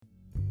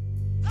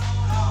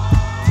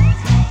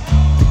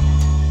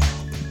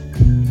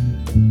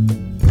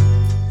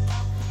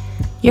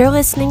You're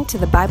listening to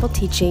the Bible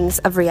teachings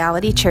of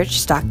Reality Church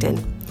Stockton.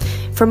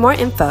 For more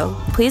info,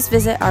 please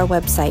visit our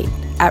website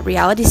at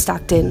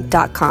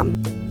realitystockton.com.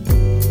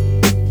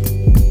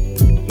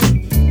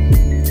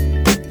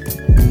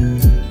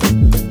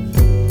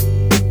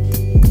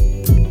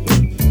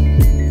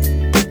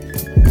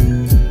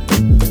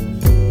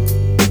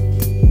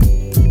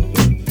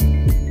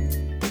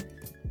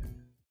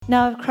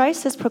 Now, if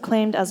Christ is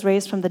proclaimed as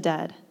raised from the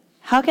dead,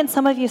 how can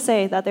some of you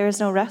say that there is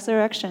no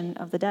resurrection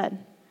of the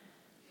dead?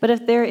 But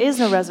if there is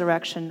no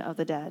resurrection of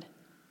the dead,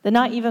 then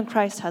not even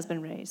Christ has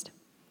been raised.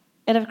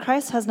 And if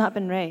Christ has not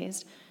been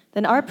raised,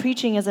 then our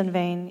preaching is in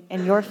vain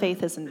and your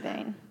faith is in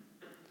vain.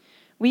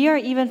 We are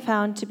even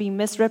found to be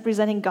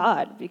misrepresenting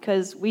God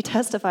because we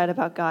testified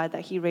about God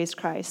that he raised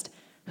Christ,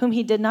 whom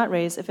he did not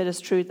raise if it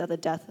is true that the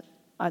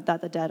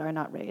dead are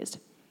not raised.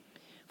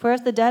 For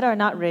if the dead are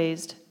not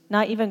raised,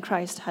 not even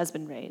Christ has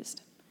been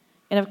raised.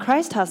 And if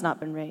Christ has not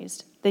been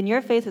raised, then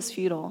your faith is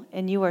futile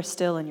and you are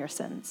still in your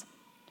sins.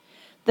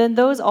 Then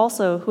those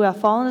also who have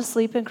fallen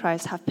asleep in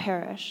Christ have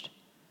perished.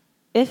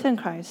 If in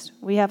Christ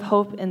we have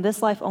hope in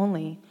this life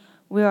only,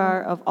 we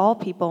are of all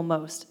people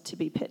most to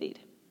be pitied.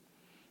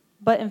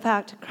 But in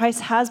fact,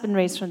 Christ has been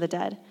raised from the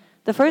dead,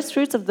 the first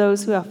fruits of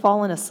those who have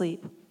fallen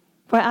asleep.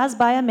 For as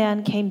by a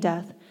man came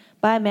death,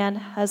 by a man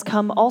has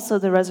come also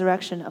the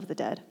resurrection of the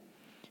dead.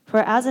 For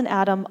as in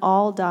Adam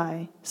all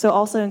die, so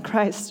also in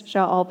Christ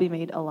shall all be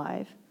made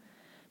alive.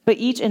 But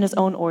each in his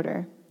own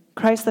order,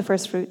 Christ the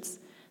firstfruits,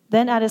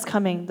 then at his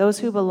coming those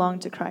who belong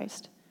to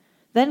Christ.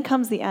 Then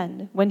comes the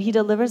end, when he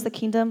delivers the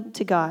kingdom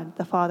to God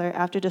the Father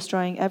after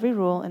destroying every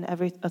rule and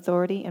every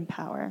authority and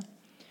power.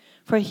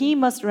 For he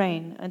must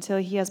reign until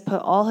he has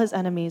put all his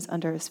enemies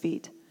under his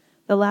feet.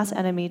 The last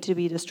enemy to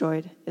be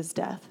destroyed is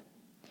death.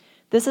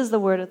 This is the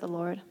word of the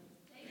Lord.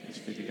 Thanks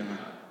be to God.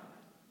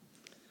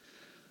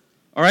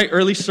 All right,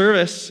 early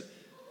service.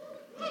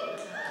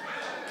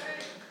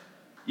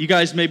 You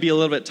guys may be a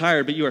little bit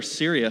tired, but you are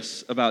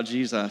serious about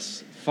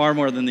Jesus. Far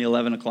more than the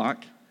 11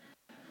 o'clock.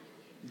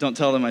 Don't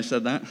tell them I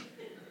said that.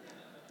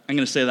 I'm going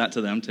to say that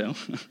to them too.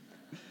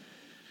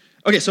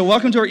 Okay, so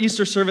welcome to our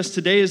Easter service.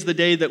 Today is the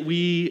day that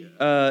we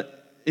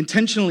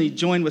intentionally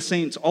join with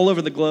saints all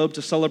over the globe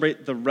to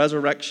celebrate the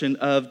resurrection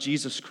of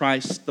Jesus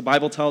Christ. The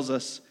Bible tells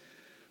us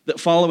that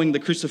following the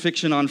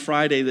crucifixion on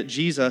Friday, that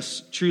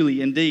Jesus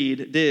truly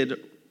indeed did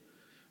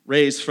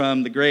raise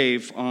from the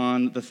grave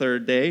on the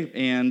third day,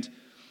 and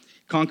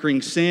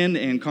conquering sin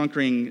and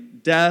conquering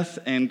death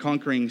and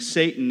conquering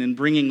Satan and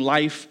bringing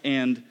life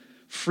and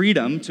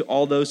freedom to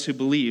all those who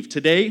believe.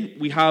 Today,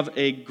 we have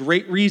a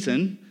great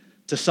reason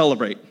to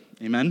celebrate.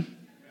 Amen?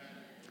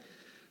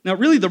 Now,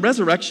 really, the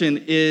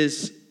resurrection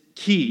is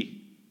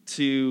key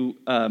to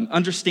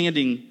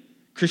understanding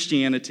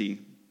Christianity.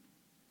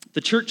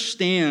 The church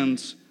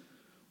stands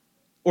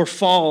or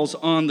falls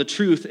on the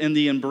truth and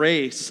the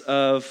embrace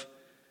of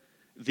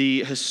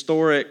the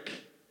historic,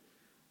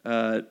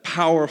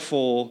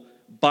 powerful,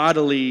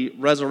 bodily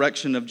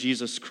resurrection of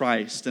Jesus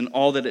Christ and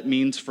all that it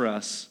means for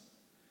us.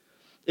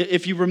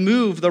 If you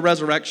remove the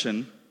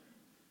resurrection,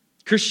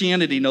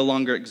 Christianity no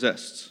longer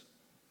exists.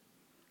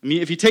 I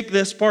mean, if you take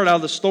this part out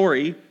of the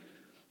story,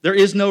 there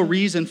is no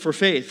reason for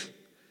faith.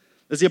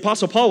 As the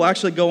Apostle Paul will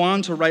actually go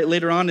on to write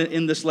later on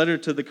in this letter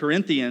to the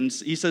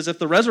Corinthians, he says, if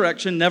the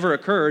resurrection never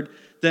occurred,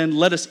 then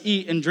let us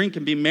eat and drink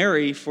and be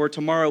merry, for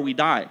tomorrow we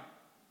die.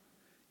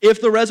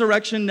 If the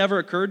resurrection never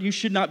occurred, you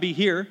should not be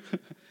here.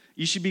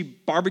 You should be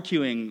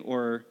barbecuing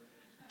or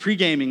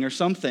pre-gaming or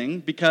something,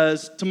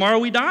 because tomorrow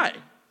we die.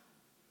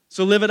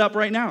 So live it up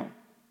right now.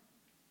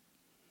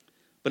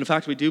 But in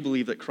fact, we do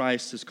believe that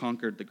Christ has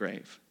conquered the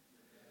grave.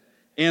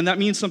 And that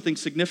means something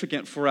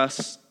significant for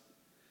us.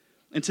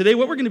 And today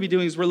what we're going to be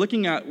doing is we're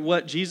looking at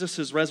what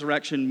Jesus'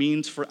 resurrection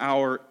means for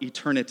our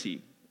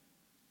eternity.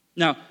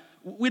 Now,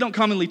 we don't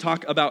commonly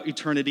talk about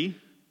eternity.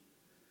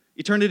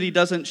 Eternity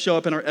doesn't show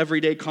up in our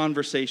everyday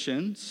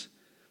conversations.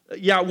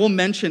 Yeah, we'll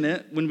mention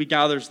it when we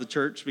gather as the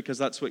church because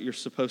that's what you're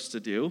supposed to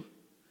do.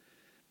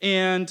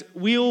 And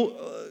we'll,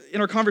 in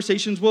our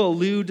conversations, we'll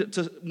allude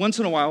to once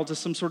in a while to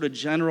some sort of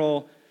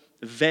general,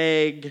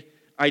 vague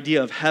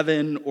idea of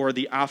heaven or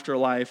the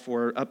afterlife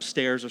or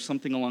upstairs or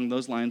something along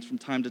those lines from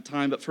time to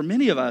time. But for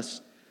many of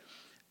us,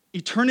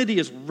 eternity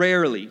is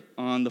rarely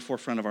on the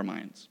forefront of our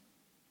minds.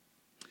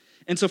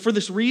 And so for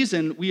this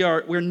reason,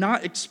 we're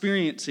not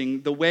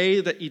experiencing the way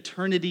that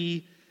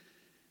eternity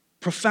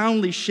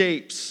profoundly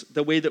shapes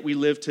the way that we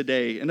live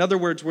today. In other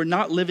words, we're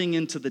not living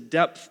into the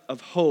depth of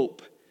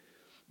hope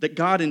that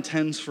God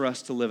intends for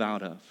us to live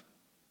out of.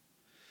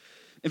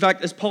 In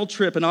fact, as Paul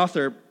Tripp, an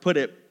author, put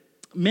it,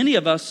 many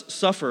of us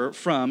suffer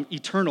from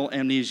eternal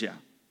amnesia,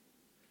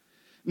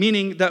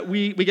 meaning that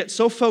we get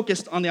so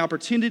focused on the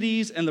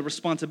opportunities and the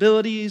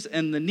responsibilities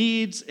and the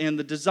needs and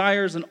the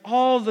desires and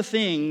all the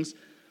things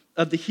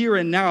of the here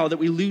and now that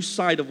we lose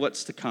sight of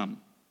what's to come.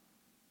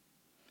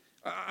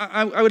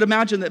 I would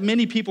imagine that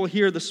many people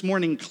here this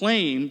morning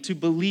claim to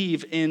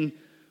believe in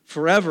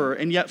forever,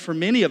 and yet for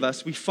many of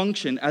us, we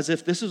function as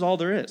if this is all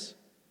there is.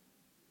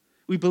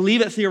 We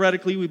believe it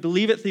theoretically, we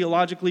believe it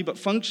theologically, but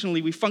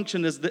functionally we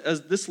function as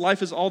this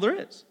life is all there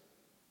is.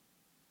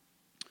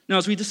 Now,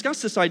 as we discuss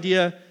this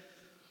idea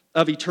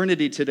of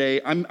eternity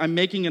today, I'm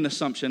making an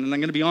assumption, and I'm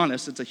going to be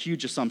honest, it's a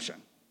huge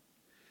assumption.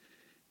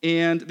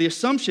 And the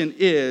assumption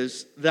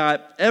is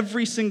that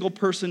every single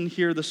person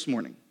here this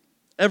morning,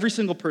 every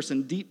single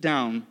person deep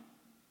down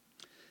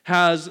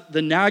has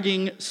the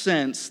nagging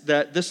sense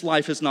that this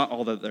life is not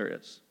all that there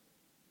is.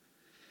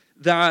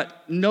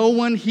 That no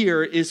one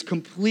here is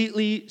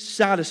completely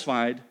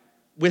satisfied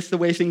with the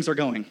way things are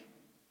going.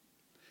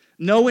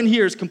 No one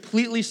here is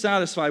completely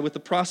satisfied with the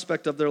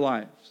prospect of their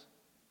lives.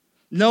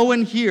 No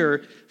one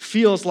here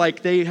feels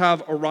like they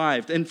have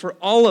arrived. And for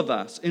all of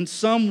us, in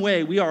some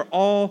way, we are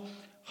all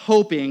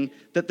hoping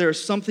that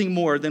there's something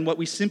more than what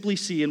we simply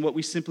see and what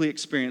we simply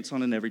experience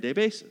on an everyday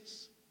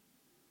basis.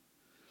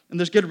 And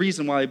there's good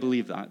reason why I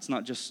believe that. It's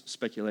not just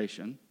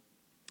speculation.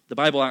 The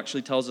Bible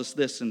actually tells us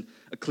this in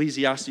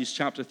Ecclesiastes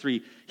chapter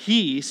 3.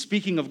 He,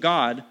 speaking of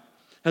God,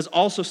 has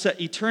also set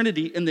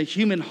eternity in the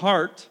human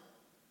heart,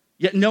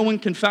 yet no one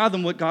can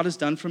fathom what God has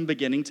done from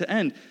beginning to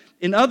end.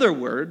 In other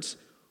words,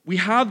 we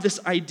have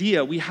this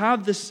idea, we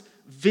have this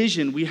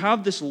vision, we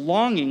have this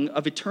longing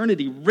of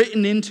eternity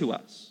written into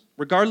us,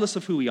 regardless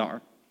of who we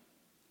are.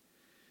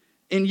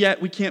 And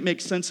yet we can't make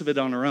sense of it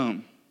on our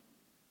own.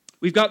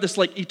 We've got this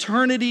like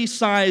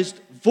eternity-sized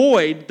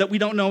void that we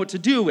don't know what to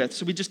do with,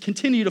 so we just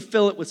continue to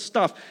fill it with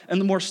stuff,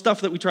 and the more stuff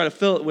that we try to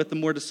fill it with, the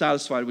more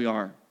dissatisfied we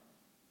are.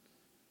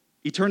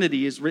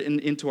 Eternity is written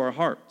into our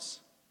hearts.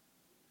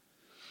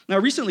 Now, I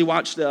recently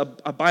watched a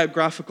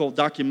biographical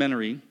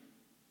documentary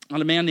on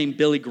a man named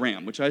Billy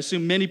Graham, which I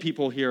assume many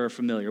people here are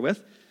familiar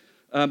with.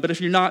 But if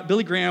you're not,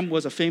 Billy Graham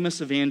was a famous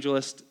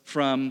evangelist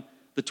from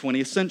the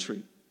 20th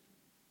century.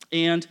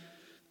 And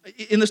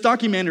in this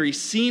documentary,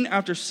 scene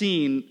after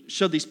scene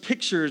showed these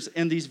pictures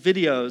and these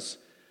videos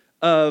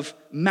of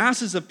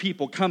masses of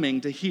people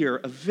coming to hear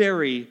a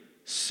very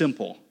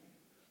simple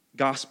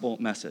gospel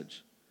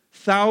message.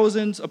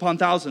 Thousands upon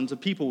thousands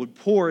of people would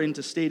pour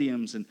into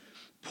stadiums and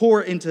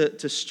pour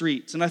into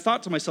streets. And I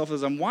thought to myself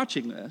as I'm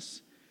watching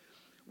this,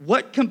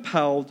 what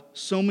compelled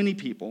so many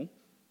people,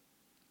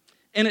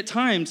 and at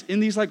times in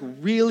these like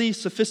really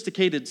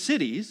sophisticated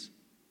cities,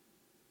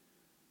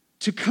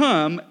 to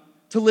come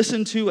to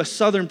listen to a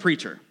Southern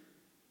preacher,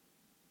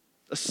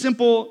 a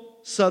simple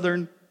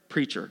Southern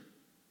preacher.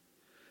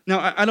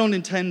 Now, I don't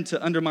intend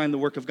to undermine the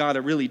work of God. I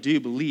really do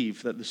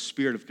believe that the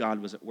Spirit of God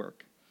was at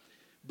work.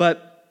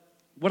 But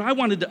what I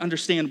wanted to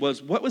understand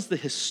was, what was the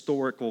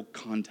historical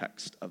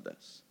context of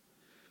this?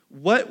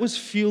 What was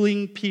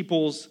fueling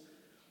people's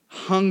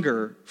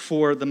hunger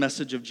for the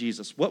message of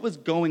Jesus? What was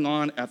going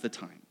on at the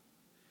time?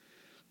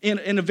 And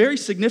a very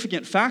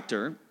significant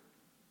factor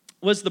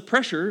was the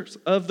pressures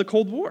of the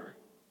Cold War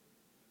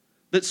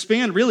that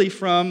spanned really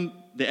from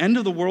the end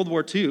of the World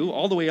War II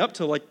all the way up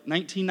to like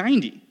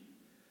 1990,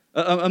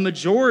 a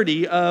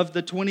majority of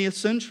the 20th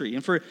century.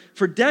 And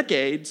for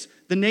decades,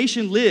 the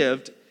nation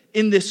lived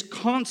in this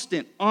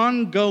constant,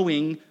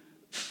 ongoing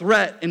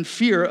threat and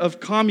fear of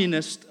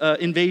communist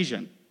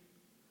invasion.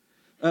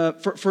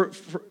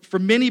 For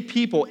many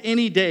people,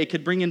 any day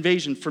could bring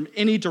invasion from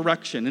any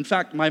direction. In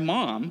fact, my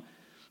mom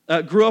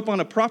grew up on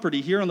a property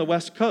here on the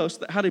West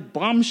Coast that had a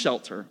bomb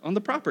shelter on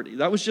the property.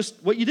 That was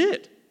just what you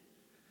did.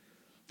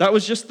 That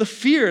was just the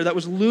fear that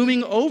was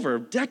looming over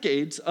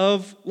decades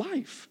of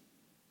life.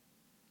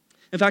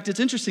 In fact, it's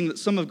interesting that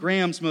some of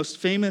Graham's most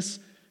famous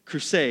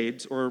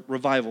crusades, or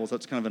revivals,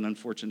 that's kind of an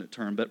unfortunate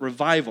term, but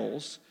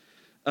revivals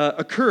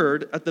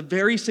occurred at the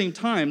very same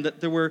time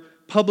that there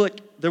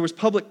was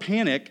public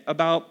panic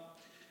about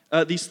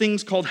these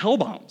things called hell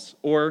bombs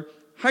or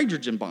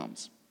hydrogen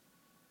bombs.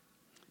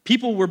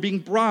 People were being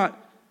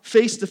brought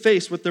face to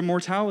face with their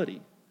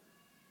mortality.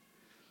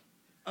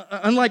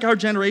 Unlike our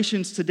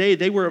generations today,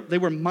 they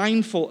were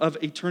mindful of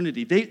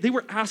eternity. They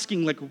were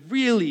asking like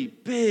really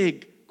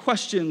big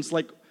questions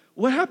like,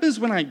 what happens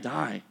when I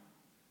die?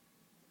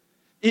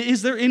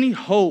 Is there any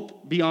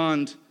hope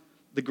beyond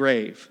the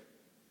grave?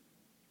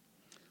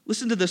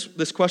 Listen to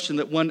this question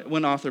that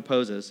one author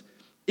poses.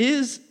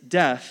 Is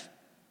death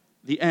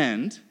the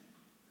end,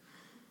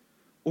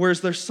 or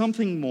is there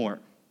something more?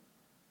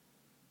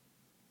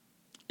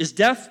 Is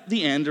death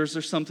the end, or is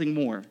there something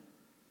more?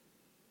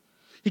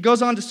 He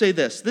goes on to say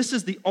this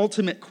is the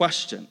ultimate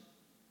question.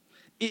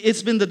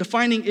 It's been the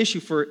defining issue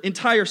for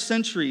entire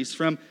centuries,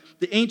 from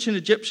the ancient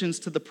Egyptians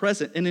to the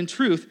present. And in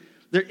truth,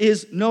 there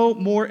is no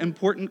more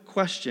important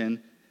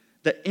question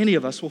that any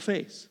of us will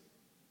face.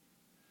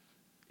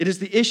 It is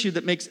the issue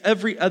that makes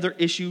every other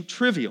issue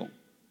trivial.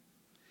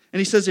 And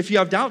he says, if you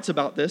have doubts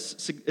about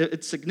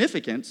its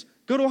significance,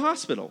 go to a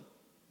hospital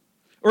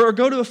or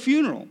go to a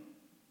funeral.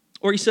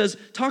 Or he says,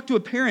 talk to a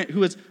parent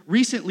who has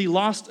recently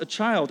lost a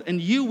child,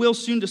 and you will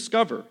soon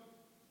discover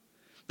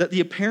that the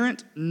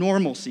apparent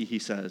normalcy, he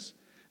says,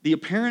 the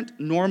apparent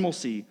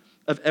normalcy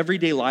of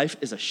everyday life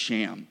is a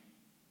sham.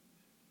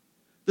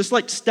 This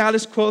like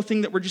status quo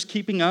thing that we're just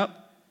keeping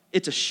up,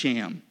 it's a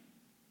sham.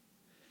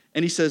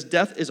 And he says,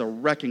 death is a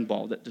wrecking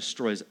ball that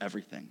destroys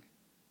everything.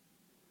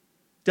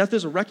 Death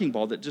is a wrecking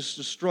ball that just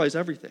destroys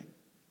everything.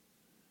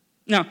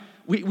 Now,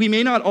 we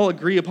may not all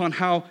agree upon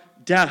how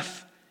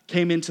death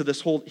came into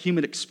this whole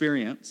human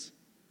experience.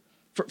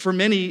 For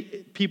many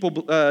people,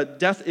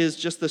 death is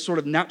just the sort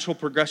of natural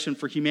progression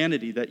for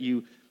humanity, that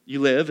you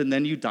live and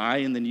then you die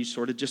and then you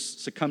sort of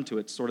just succumb to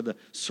it. It's sort of the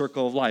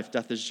circle of life.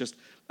 Death is just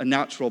a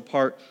natural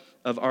part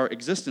of our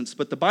existence.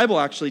 But the Bible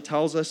actually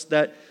tells us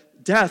that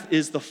death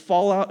is the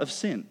fallout of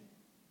sin.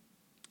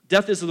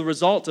 Death is the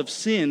result of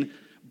sin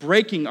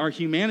breaking our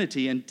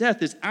humanity, and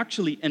death is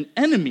actually an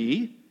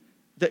enemy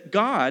that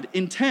God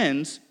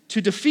intends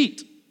to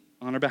defeat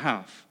on our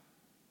behalf.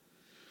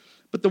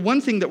 But the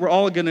one thing that we're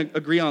all going to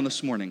agree on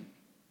this morning,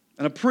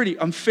 and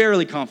I'm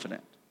fairly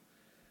confident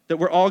that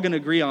we're all going to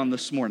agree on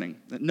this morning,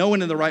 that no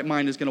one in the right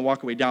mind is going to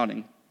walk away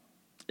doubting,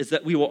 is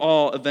that we will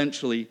all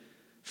eventually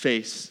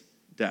face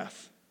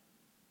death.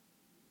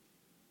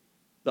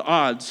 The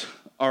odds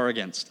are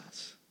against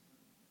us.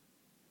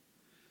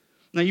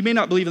 Now, you may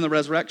not believe in the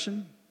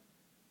resurrection.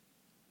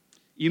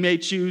 You may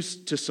choose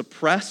to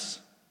suppress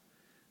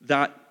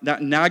that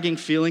nagging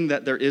feeling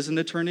that there is an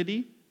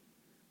eternity,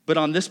 but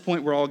on this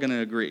point, we're all going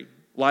to agree.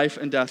 Life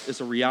and death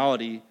is a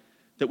reality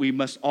that we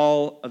must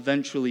all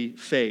eventually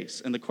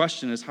face. And the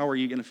question is, how are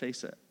you going to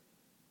face it?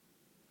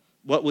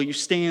 What will you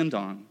stand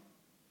on?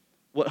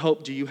 What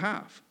hope do you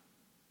have?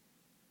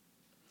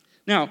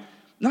 Now,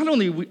 not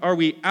only are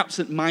we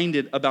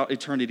absent-minded about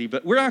eternity,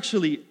 but we're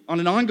actually, on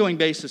an ongoing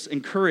basis,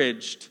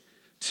 encouraged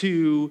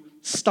to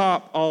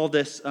stop all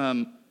this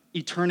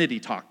eternity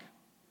talk,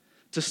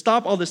 to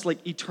stop all this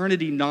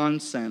eternity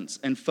nonsense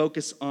and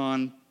focus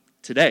on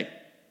today.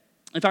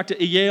 In fact,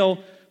 a Yale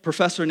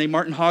professor named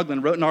Martin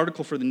Hoagland wrote an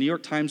article for the New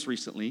York Times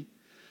recently,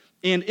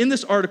 and in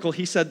this article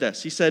he said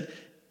this. He said,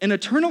 an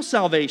eternal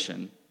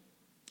salvation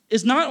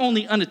is not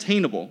only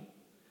unattainable,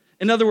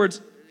 in other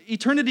words,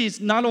 eternity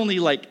is not only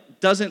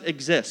doesn't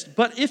exist,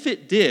 but if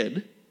it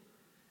did,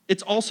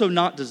 it's also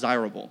not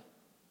desirable.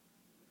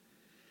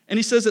 And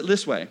he says it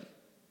this way,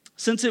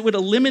 since it would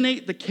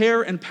eliminate the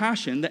care and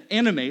passion that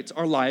animates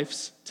our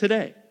lives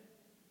today.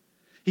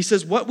 He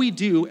says, what we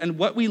do and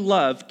what we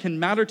love can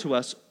matter to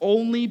us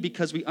only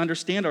because we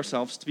understand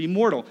ourselves to be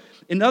mortal.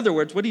 In other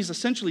words, what he's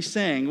essentially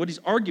saying, what he's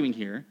arguing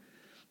here,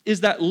 is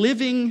that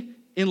living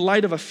in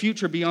light of a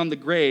future beyond the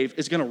grave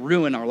is going to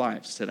ruin our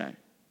lives today.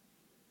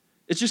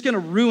 It's just going to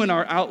ruin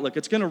our outlook.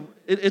 It's going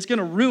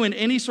to ruin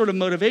any sort of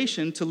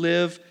motivation to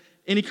live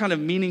any kind of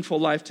meaningful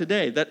life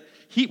today.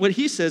 What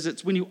he says,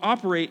 it's when you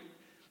operate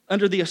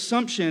under the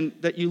assumption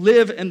that you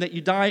live and that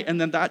you die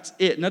and then that's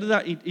it. None of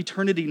that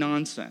eternity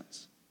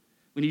nonsense.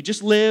 When you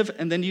just live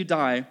and then you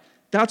die,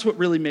 that's what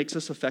really makes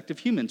us effective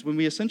humans, when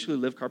we essentially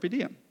live carpe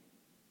diem.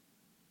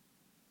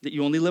 That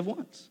you only live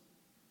once.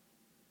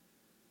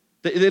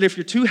 That if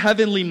you're too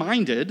heavenly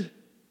minded,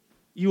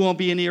 you won't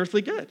be any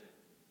earthly good.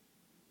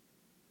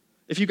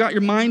 If you got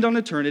your mind on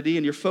eternity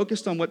and you're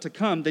focused on what to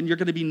come, then you're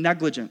going to be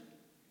negligent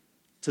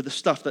to the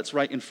stuff that's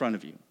right in front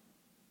of you.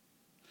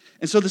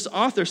 And so this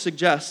author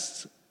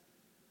suggests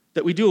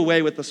that we do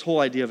away with this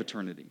whole idea of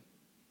eternity.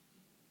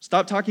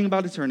 Stop talking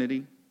about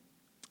eternity.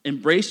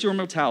 Embrace your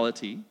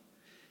mortality.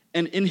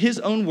 And in his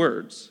own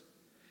words,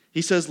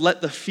 he says,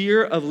 let the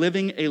fear of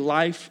living a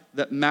life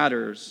that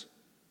matters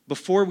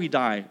before we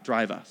die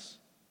drive us.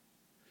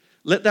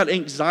 Let that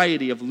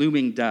anxiety of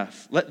looming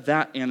death, let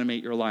that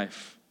animate your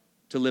life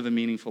to live a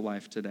meaningful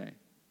life today.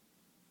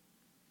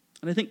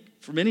 And I think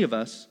for many of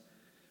us,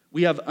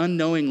 we have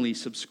unknowingly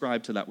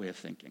subscribed to that way of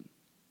thinking.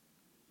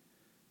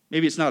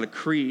 Maybe it's not a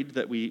creed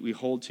that we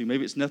hold to.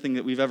 Maybe it's nothing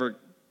that we've ever,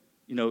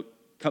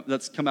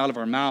 that's come out of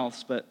our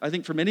mouths. But I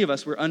think for many of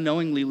us, we're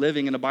unknowingly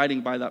living and abiding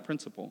by that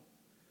principle.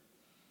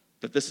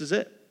 That this is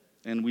it,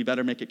 and we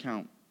better make it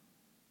count.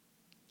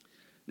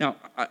 Now,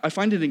 I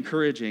find it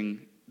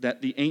encouraging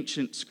that the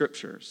ancient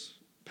scriptures,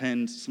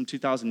 penned some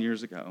 2,000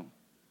 years ago,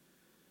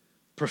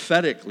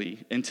 prophetically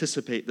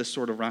anticipate this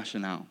sort of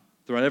rationale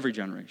throughout every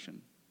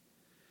generation.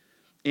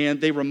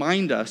 And they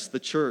remind us, the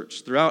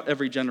church, throughout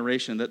every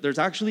generation, that there's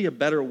actually a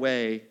better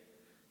way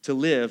to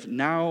live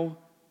now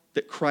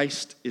that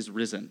Christ is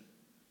risen.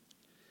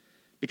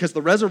 Because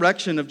the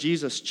resurrection of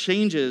Jesus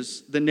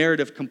changes the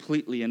narrative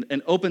completely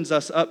and opens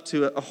us up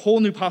to a whole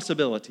new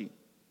possibility.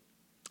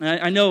 And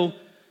I know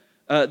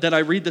that I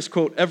read this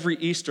quote every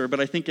Easter, but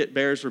I think it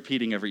bears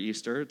repeating every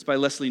Easter. It's by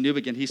Leslie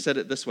Newbigin. He said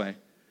it this way.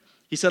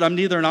 He said, I'm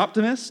neither an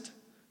optimist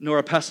nor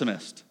a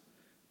pessimist.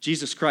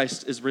 Jesus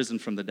Christ is risen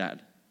from the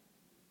dead.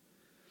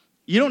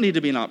 You don't need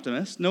to be an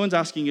optimist. No one's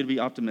asking you to be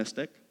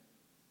optimistic.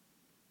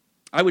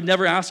 I would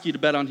never ask you to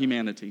bet on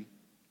humanity,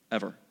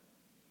 ever.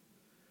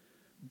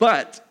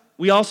 But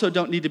we also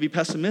don't need to be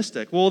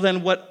pessimistic. Well,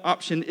 then what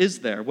option is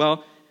there?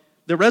 Well,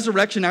 the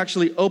resurrection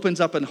actually opens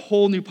up a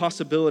whole new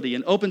possibility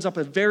and opens up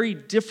a very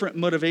different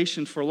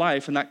motivation for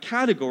life, and that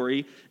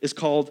category is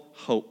called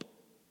hope.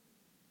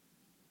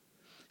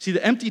 See,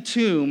 the empty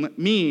tomb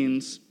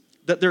means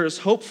that there is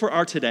hope for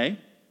our today.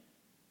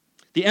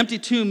 The empty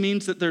tomb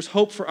means that there's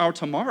hope for our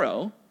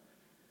tomorrow.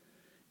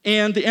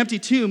 And the empty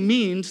tomb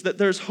means that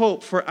there's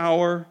hope for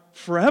our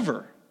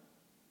forever.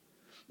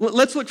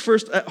 Let's look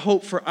first at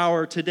hope for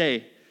our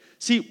today.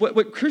 See,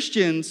 what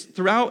Christians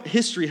throughout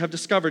history have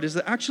discovered is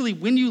that actually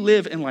when you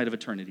live in light of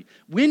eternity,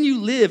 when you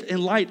live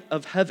in light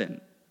of heaven,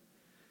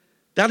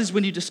 that is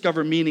when you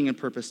discover meaning and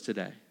purpose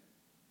today.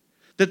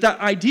 That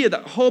idea,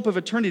 that hope of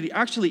eternity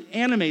actually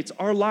animates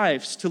our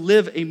lives to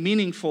live a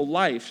meaningful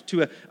life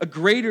to a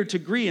greater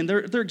degree. And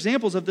there are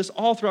examples of this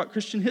all throughout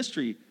Christian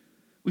history.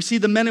 We see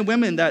the men and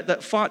women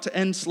that fought to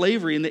end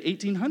slavery in the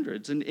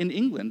 1800s in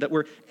England that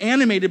were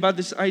animated by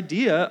this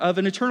idea of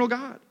an eternal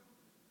God.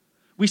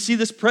 We see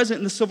this present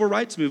in the civil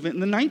rights movement in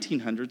the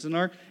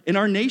 1900s in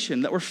our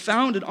nation that were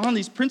founded on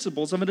these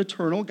principles of an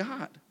eternal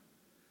God.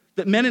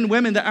 That men and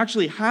women that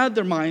actually had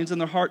their minds and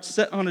their hearts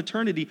set on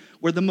eternity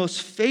were the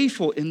most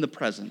faithful in the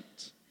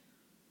present.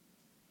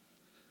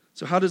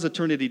 So how does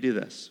eternity do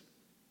this?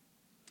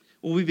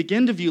 Well, we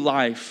begin to view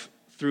life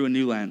through a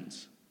new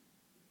lens.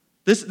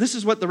 This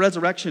is what the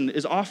resurrection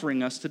is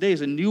offering us today, is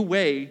a new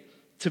way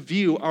to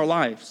view our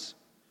lives.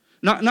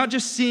 Not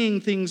just seeing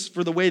things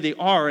for the way they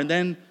are and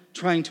then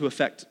trying to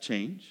effect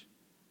change,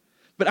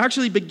 but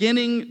actually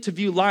beginning to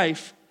view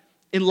life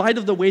in light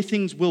of the way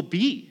things will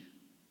be,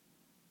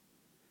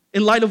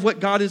 in light of what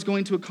God is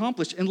going to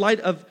accomplish, in light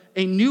of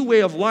a new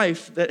way of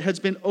life that has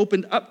been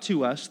opened up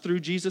to us through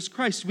Jesus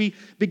Christ. We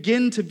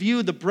begin to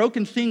view the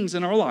broken things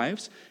in our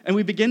lives, and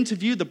we begin to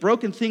view the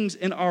broken things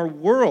in our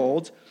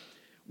world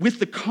with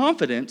the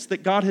confidence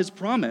that God has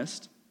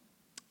promised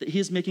that he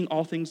is making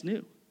all things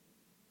new.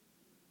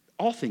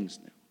 All things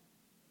new.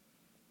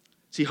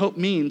 See, hope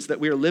means that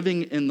we are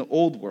living in the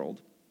old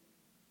world,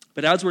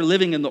 but as we're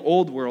living in the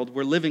old world,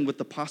 we're living with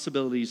the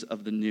possibilities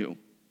of the new.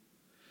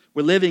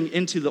 We're living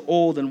into the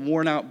old and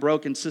worn out,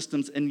 broken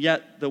systems, and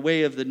yet the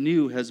way of the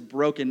new has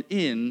broken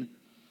in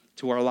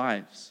to our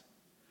lives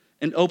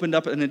and opened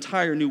up an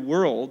entire new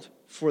world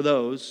for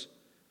those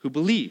who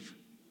believe.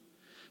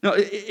 Now,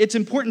 it's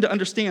important to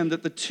understand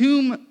that the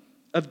tomb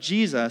of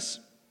Jesus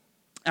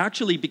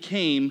actually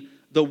became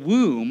the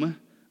womb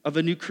of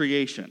a new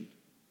creation.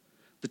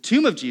 The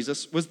tomb of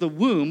Jesus was the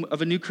womb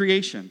of a new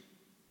creation.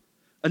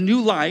 A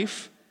new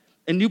life,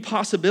 a new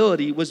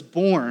possibility was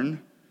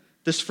born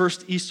this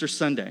first Easter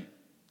Sunday.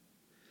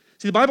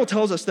 See, the Bible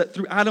tells us that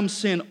through Adam's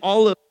sin,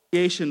 all of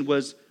creation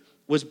was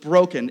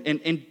broken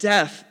and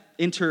death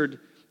entered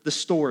the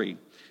story.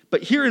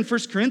 But here in 1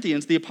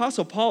 Corinthians, the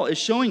Apostle Paul is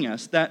showing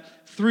us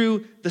that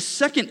through the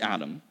second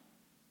Adam,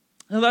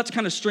 now that's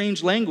kind of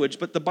strange language,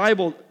 but the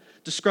Bible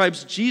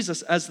describes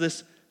Jesus as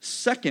this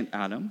second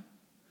Adam.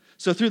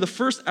 So through the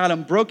first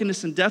Adam,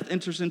 brokenness and death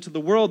enters into the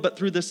world, but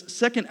through this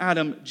second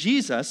Adam,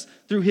 Jesus,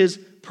 through his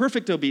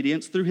perfect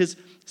obedience, through his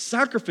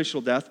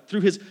sacrificial death,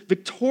 through his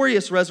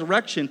victorious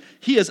resurrection,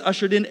 he has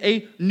ushered in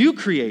a new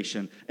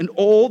creation, an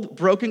old,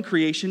 broken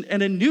creation,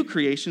 and a new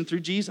creation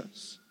through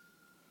Jesus.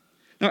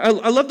 Now,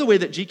 I love the way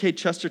that G.K.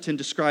 Chesterton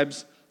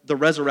describes the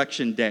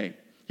resurrection day.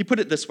 He put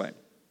it this way.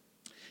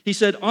 He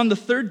said, "On the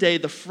third day,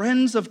 the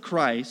friends of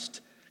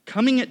Christ,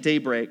 coming at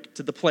daybreak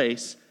to the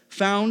place,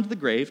 found the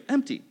grave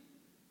empty,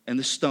 and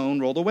the stone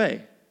rolled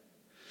away.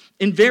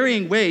 In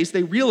varying ways,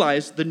 they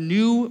realized the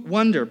new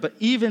wonder, but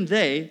even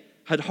they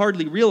had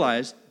hardly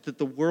realized that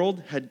the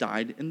world had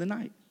died in the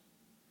night.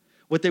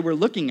 What they were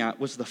looking at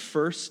was the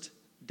first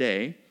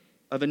day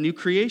of a new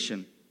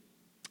creation,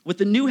 with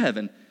a new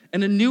heaven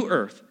and a new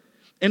earth.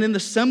 And in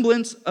the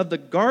semblance of the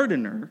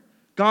gardener,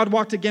 God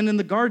walked again in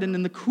the garden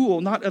in the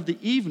cool, not of the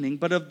evening,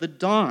 but of the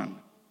dawn."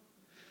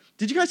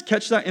 Did you guys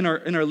catch that in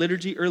our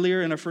liturgy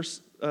earlier in our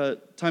first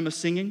time of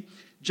singing?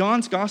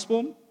 John's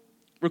gospel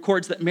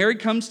records that Mary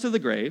comes to the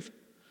grave.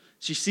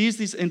 She sees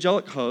these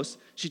angelic hosts.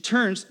 She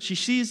turns, she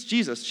sees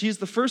Jesus. She is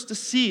the first to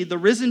see the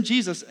risen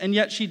Jesus, and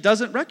yet she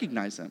doesn't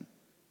recognize him.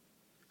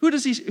 Who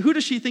does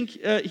she think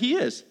he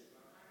is?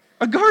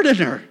 A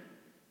gardener,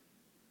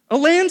 a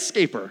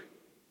landscaper.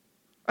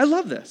 I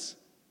love this.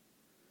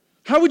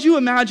 How would you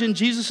imagine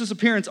Jesus'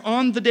 appearance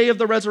on the day of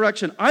the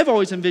resurrection? I've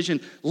always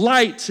envisioned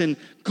lights and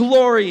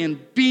glory and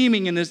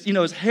beaming, and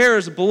his hair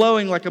is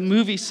blowing like a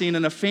movie scene,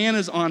 and a fan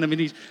is on him,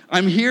 and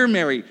 "I'm here,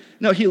 Mary."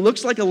 No, he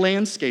looks like a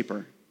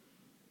landscaper.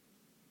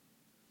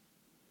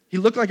 He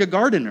looked like a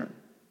gardener.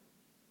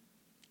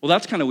 Well,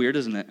 that's kind of weird,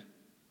 isn't it?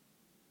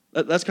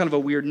 That's kind of a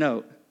weird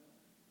note.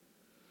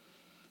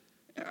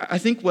 I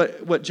think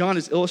what John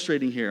is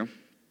illustrating here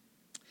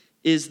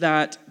is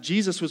that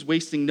Jesus was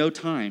wasting no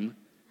time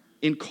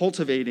in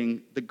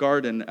cultivating the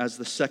garden as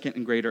the second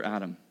and greater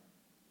Adam,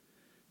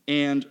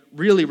 and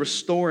really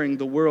restoring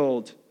the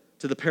world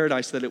to the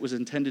paradise that it was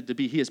intended to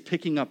be. He is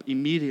picking up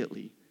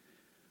immediately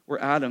where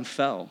Adam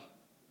fell.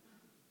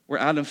 Where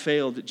Adam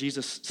failed,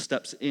 Jesus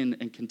steps in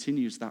and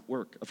continues that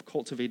work of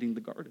cultivating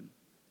the garden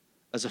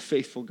as a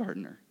faithful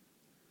gardener,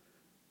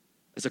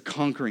 as a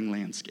conquering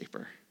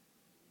landscaper.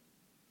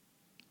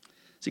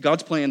 See,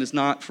 God's plan is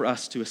not for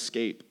us to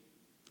escape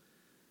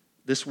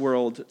this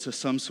world to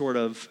some sort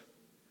of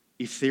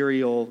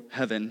ethereal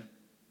heaven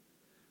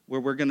where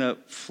we're going to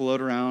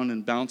float around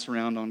and bounce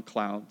around on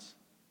clouds.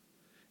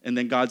 And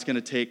then God's going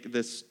to take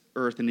this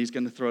earth and he's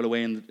going to throw it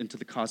away into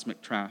the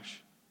cosmic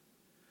trash.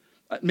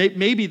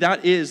 Maybe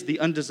that is the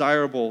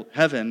undesirable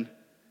heaven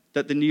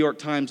that the New York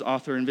Times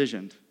author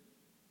envisioned.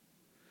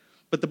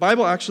 But the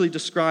Bible actually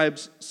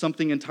describes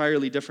something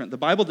entirely different. The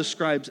Bible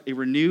describes a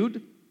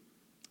renewed,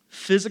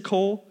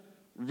 physical,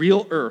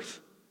 real earth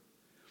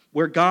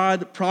where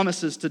God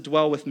promises to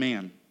dwell with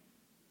man,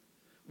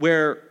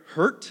 where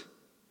hurt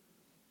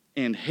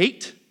and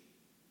hate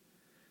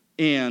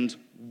and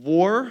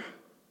war,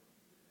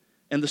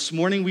 and this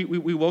morning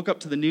we woke up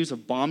to the news of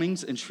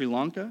bombings in Sri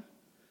Lanka,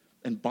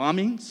 and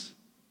bombings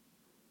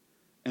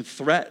and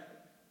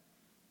threat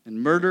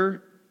and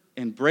murder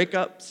and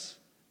breakups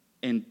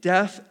and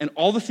death and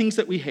all the things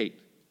that we hate,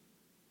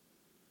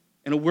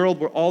 in a world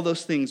where all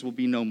those things will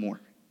be no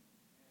more.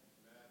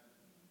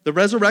 The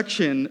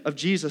resurrection of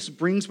Jesus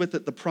brings with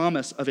it the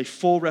promise of a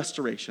full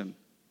restoration.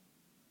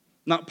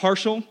 Not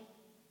partial,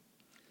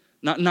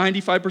 not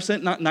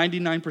 95%, not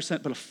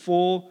 99%, but a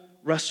full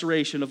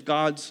restoration of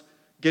God's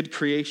good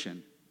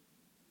creation.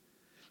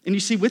 And you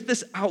see, with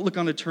this outlook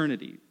on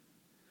eternity,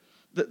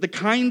 the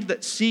kind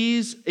that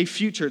sees a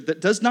future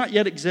that does not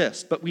yet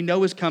exist, but we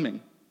know is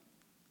coming,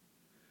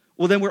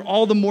 well, then we're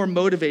all the more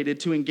motivated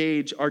to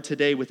engage our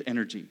today with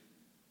energy.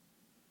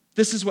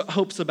 This is what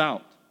hope's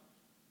about.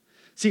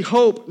 See,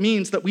 hope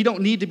means that we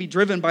don't need to be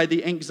driven by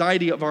the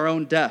anxiety of our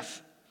own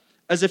death,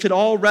 as if it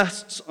all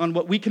rests on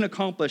what we can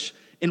accomplish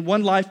in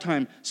one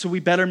lifetime, so we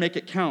better make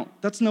it count.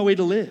 That's no way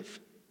to live.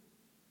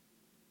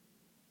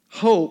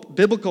 Hope,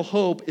 biblical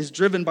hope, is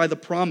driven by the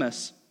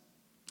promise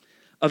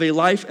of a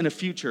life and a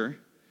future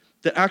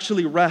that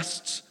actually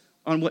rests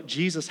on what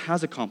Jesus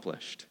has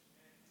accomplished.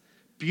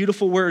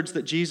 Beautiful words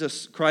that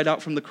Jesus cried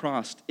out from the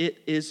cross,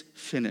 "It is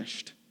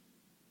finished."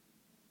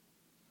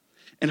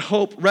 And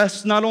hope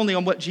rests not only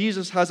on what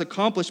Jesus has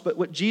accomplished, but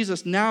what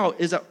Jesus now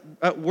is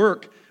at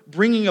work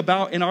bringing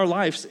about in our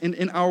lives,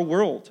 in our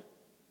world.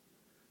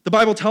 The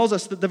Bible tells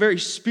us that the very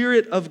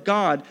Spirit of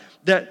God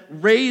that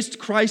raised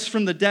Christ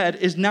from the dead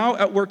is now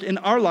at work in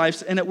our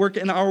lives and at work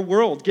in our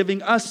world,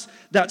 giving us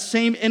that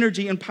same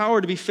energy and power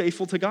to be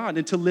faithful to God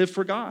and to live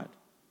for God.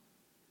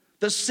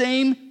 The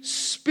same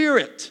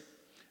Spirit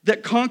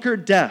that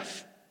conquered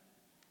death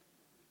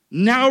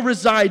now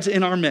resides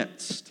in our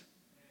midst,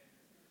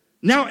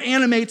 now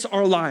animates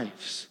our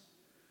lives,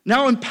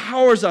 now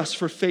empowers us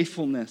for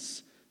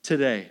faithfulness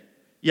today.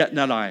 Yet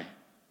not I,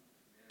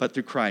 but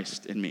through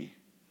Christ in me.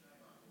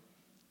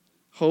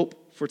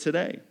 Hope for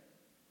today.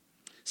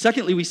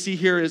 Secondly, we see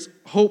here is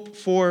hope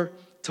for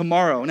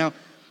tomorrow. Now,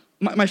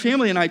 my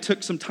family and I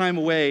took some time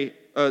away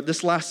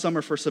this last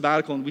summer for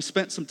sabbatical, and we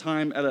spent some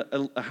time at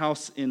a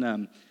house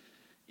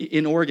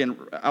in Oregon,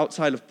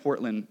 outside of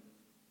Portland.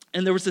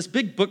 And there was this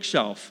big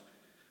bookshelf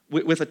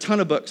with a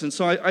ton of books. And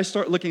so I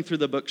start looking through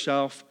the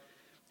bookshelf,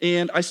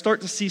 and I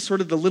start to see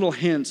sort of the little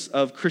hints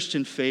of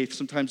Christian faith.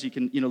 Sometimes you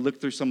can, look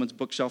through someone's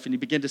bookshelf and you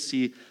begin to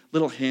see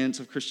little hints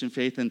of Christian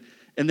faith. And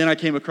then I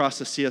came across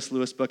a C.S.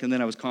 Lewis book, and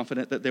then I was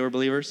confident that they were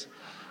believers.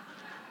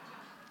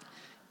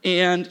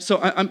 And so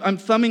I'm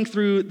thumbing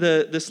through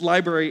this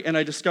library, and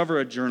I discover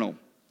a journal,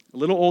 a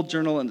little old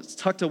journal, and it's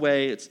tucked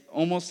away. It's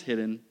almost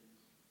hidden.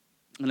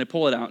 And I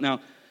pull it out.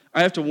 Now,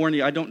 I have to warn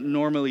you, I don't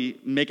normally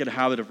make it a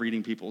habit of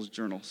reading people's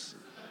journals.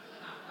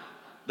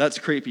 That's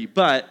creepy.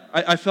 But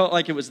I felt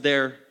like it was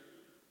there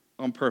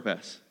on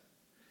purpose.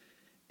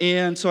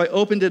 And so I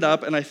opened it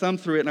up, and I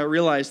thumbed through it, and I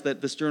realized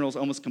that this journal is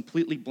almost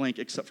completely blank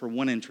except for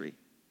one entry.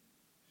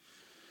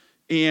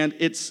 And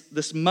it's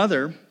this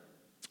mother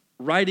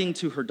writing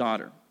to her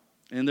daughter.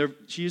 And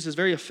she uses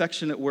very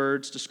affectionate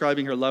words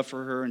describing her love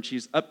for her, and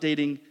she's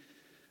updating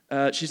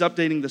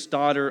this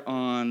daughter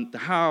on the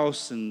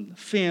house and the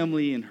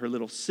family and her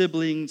little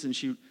siblings, and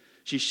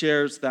she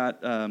shares that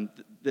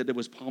it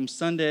was Palm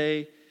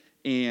Sunday,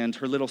 and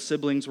her little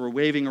siblings were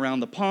waving around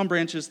the palm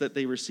branches that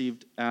they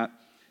received at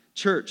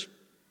church.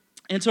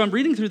 And so I'm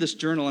reading through this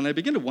journal, and I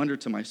begin to wonder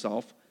to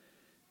myself,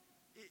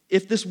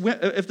 if this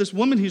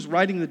woman who's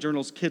writing the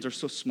journal's kids are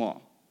so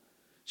small,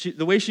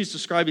 the way she's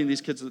describing these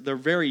kids, they're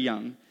very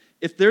young.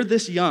 If they're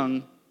this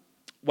young,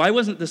 why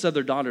wasn't this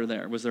other daughter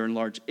there? Was there a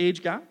large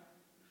age gap?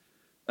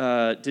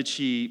 Did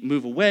she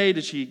move away?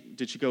 Did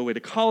she go away to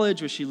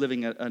college? Was she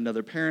living at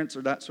another parent's,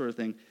 or that sort of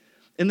thing?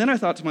 And then I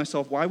thought to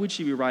myself, why would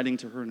she be writing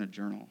to her in a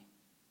journal?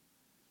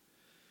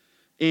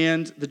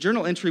 And the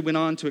journal entry went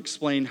on to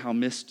explain how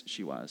missed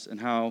she was and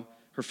how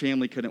her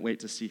family couldn't wait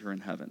to see her in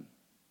heaven.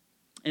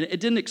 And it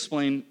didn't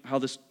explain how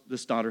this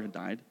daughter had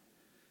died.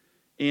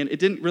 And it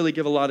didn't really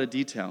give a lot of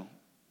detail.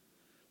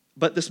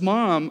 But this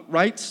mom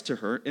writes to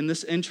her in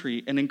this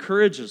entry and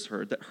encourages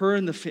her that her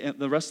and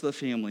the rest of the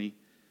family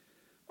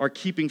are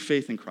keeping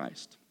faith in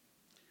Christ.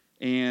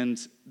 And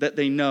that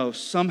they know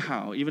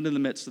somehow, even in the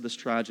midst of this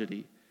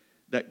tragedy,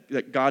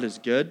 that God is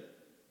good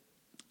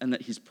and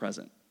that he's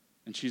present.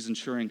 And she's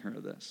ensuring her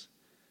of this.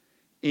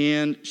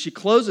 And she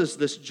closes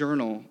this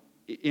journal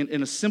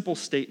in a simple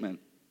statement.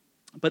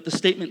 But the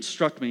statement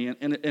struck me,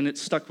 and it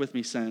stuck with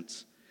me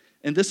since.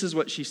 And this is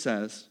what she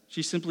says.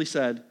 She simply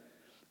said,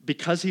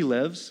 "Because he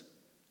lives,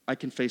 I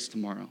can face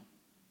tomorrow."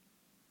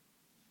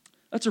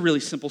 That's a really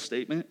simple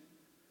statement.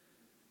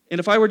 And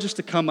if I were just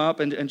to come up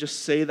and just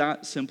say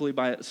that simply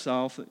by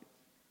itself,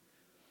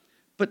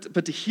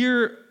 but to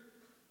hear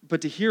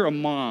But to hear a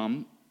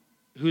mom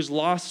who's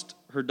lost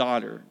her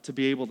daughter to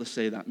be able to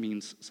say that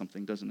means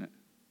something, doesn't it?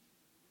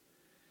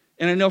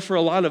 And I know for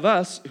a lot of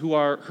us who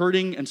are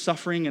hurting and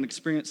suffering and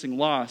experiencing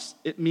loss,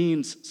 it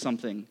means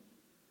something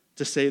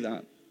to say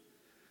that.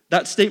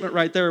 That statement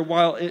right there,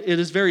 while it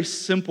is very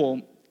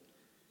simple,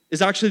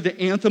 is actually the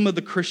anthem of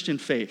the Christian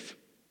faith.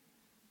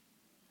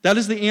 That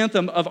is the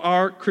anthem of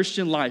our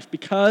Christian life.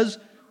 Because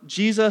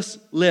Jesus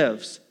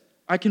lives,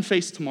 I can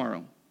face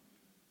tomorrow.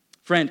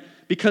 Friend,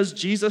 because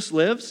Jesus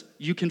lives,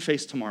 you can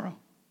face tomorrow.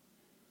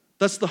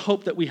 That's the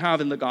hope that we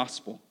have in the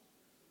gospel.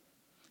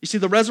 You see,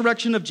 the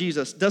resurrection of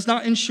Jesus does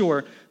not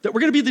ensure that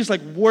we're going to be these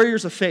like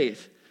warriors of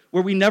faith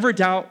where we never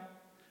doubt,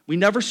 we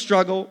never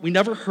struggle, we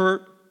never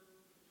hurt,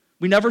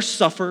 we never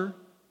suffer,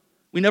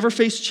 we never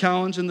face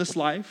challenge in this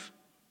life.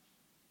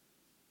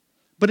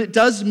 But it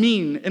does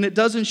mean, and it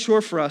does ensure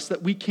for us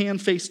that we can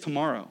face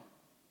tomorrow.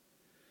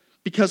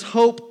 Because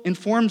hope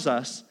informs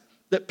us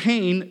that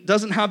pain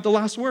doesn't have the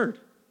last word.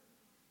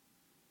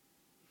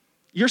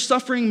 Your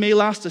suffering may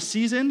last a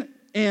season,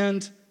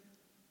 and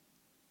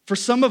for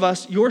some of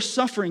us, your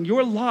suffering,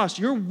 your loss,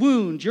 your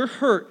wound, your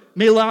hurt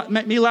may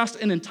last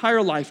an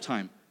entire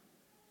lifetime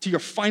to your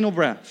final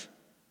breath.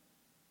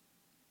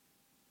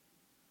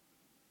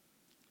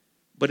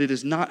 But it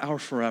is not our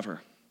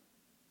forever.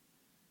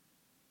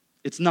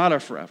 It's not our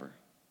forever.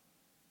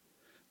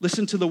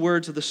 Listen to the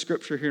words of the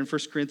scripture here in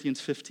 1 Corinthians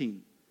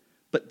 15.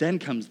 But then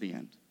comes the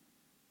end.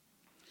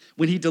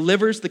 When he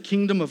delivers the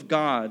kingdom to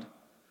God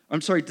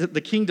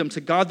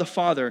the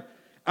Father,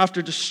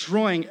 after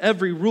destroying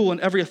every rule and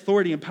every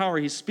authority and power,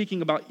 he's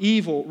speaking about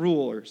evil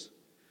rulers.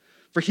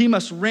 For he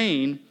must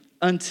reign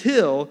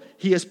until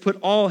he has put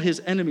all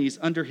his enemies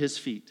under his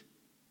feet.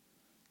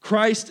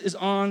 Christ is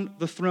on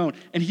the throne,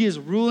 and he is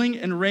ruling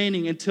and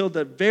reigning until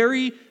the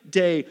very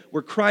day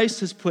where Christ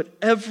has put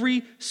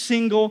every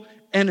single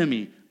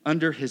enemy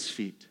under his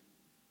feet.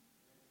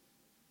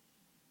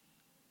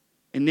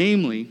 And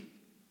namely,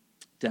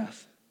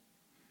 death.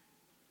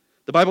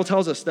 The Bible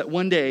tells us that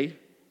one day,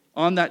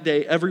 on that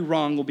day, every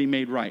wrong will be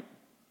made right.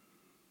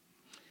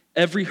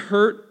 Every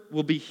hurt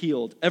will be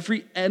healed.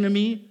 Every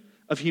enemy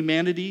of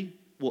humanity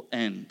will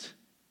end.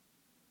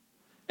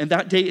 And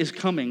that day is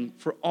coming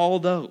for all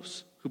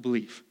those who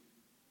believe.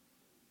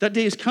 That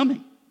day is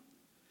coming.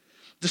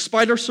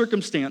 Despite our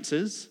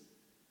circumstances,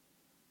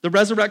 the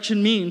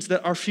resurrection means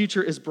that our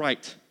future is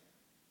bright.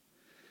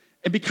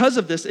 And because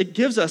of this, it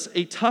gives us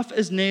a tough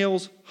as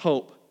nails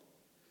hope.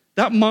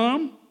 That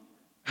mom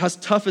has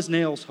tough as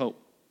nails hope.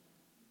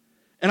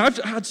 And I've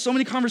had so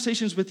many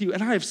conversations with you,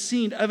 and I have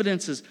seen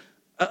evidences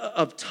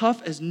of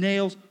tough as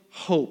nails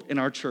hope in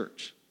our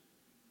church.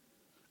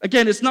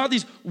 Again, it's not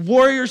these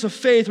warriors of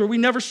faith where we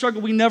never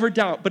struggle, we never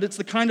doubt, but it's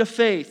the kind of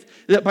faith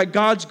that by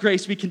God's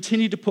grace we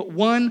continue to put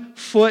one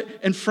foot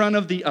in front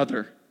of the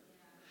other.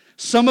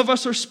 Some of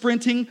us are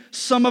sprinting,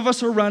 some of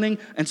us are running,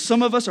 and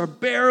some of us are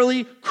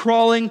barely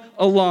crawling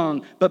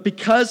along. But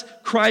because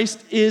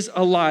Christ is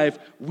alive,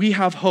 we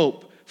have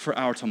hope for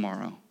our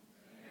tomorrow.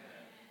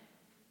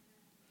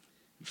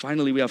 And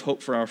finally, we have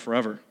hope for our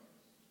forever.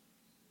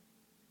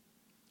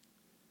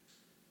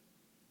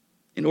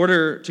 In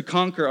order to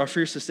conquer our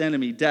fiercest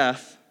enemy,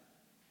 death,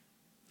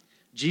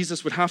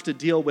 Jesus would have to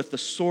deal with the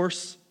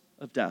source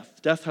of death.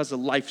 Death has a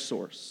life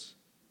source.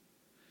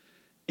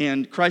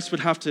 And Christ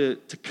would have to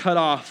cut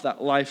off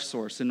that life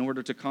source in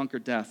order to conquer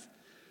death.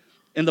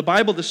 And the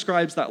Bible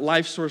describes that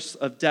life source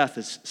of death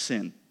as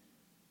sin.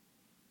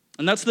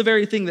 And that's the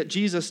very thing that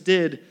Jesus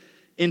did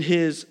in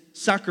his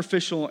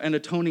sacrificial and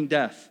atoning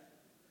death.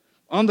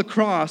 On the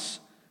cross,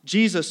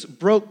 Jesus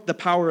broke the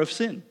power of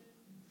sin.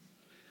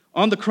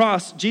 On the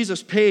cross,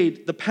 Jesus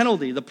paid the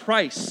penalty, the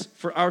price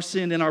for our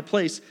sin in our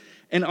place.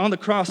 And on the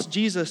cross,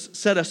 Jesus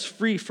set us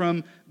free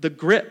from the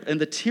grip and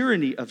the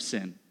tyranny of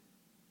sin.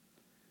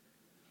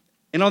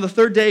 And on the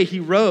third day, he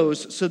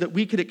rose so that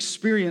we could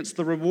experience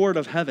the reward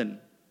of heaven,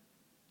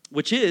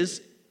 which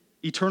is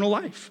eternal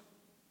life.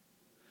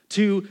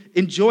 To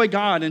enjoy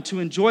God and to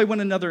enjoy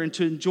one another and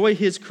to enjoy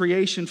his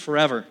creation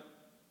forever.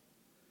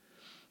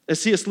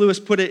 As C.S. Lewis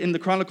put it in the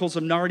Chronicles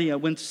of Narnia,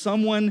 when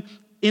someone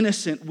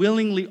innocent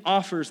willingly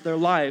offers their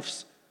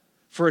lives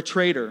for a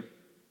traitor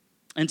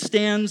and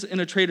stands in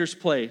a traitor's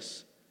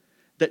place,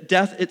 that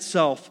death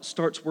itself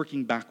starts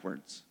working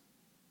backwards.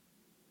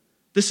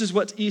 This is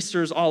what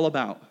Easter is all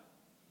about.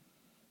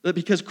 That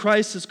because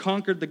Christ has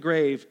conquered the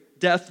grave,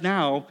 death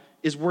now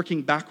is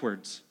working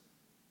backwards.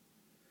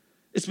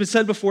 It's been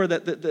said before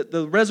that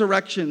the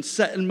resurrection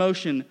set in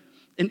motion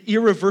an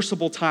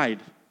irreversible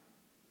tide.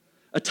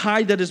 A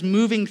tide that is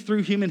moving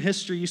through human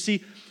history. You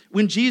see,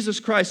 when Jesus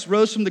Christ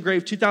rose from the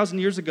grave 2,000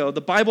 years ago,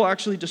 the Bible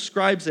actually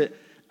describes it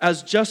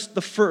as just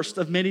the first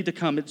of many to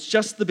come. It's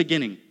just the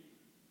beginning.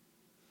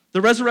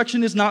 The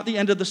resurrection is not the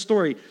end of the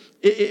story.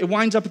 It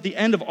winds up at the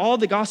end of all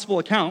the gospel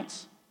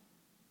accounts.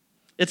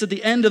 It's at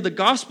the end of the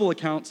gospel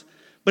accounts,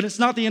 but it's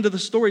not the end of the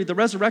story. The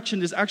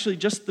resurrection is actually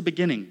just the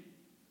beginning.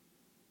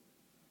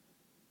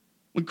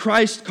 When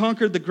Christ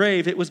conquered the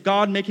grave, it was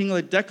God making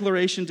a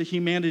declaration to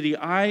humanity,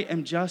 I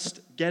am just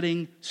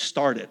getting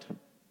started.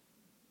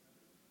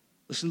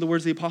 Listen to the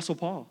words of the Apostle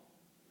Paul.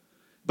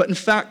 But in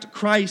fact,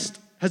 Christ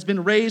has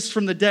been raised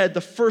from the dead, the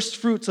first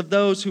fruits of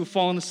those who have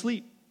fallen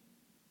asleep.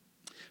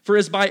 For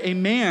as by a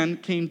man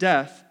came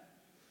death,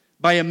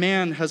 by a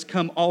man has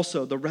come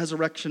also the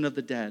resurrection of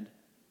the dead.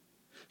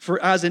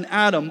 For as in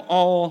Adam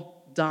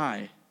all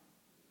die,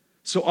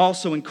 so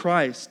also in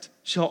Christ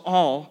shall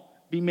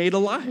all be made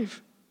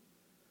alive,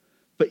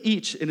 but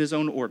each in his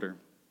own order.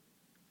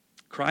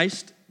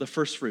 Christ, the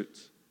first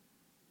fruits.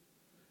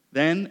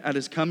 Then at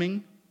his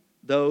coming,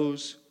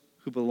 those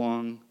who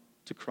belong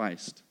to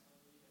Christ.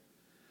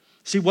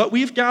 See, what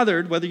we've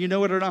gathered, whether you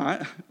know it or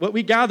not, what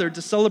we gathered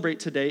to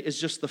celebrate today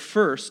is just the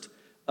first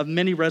of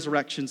many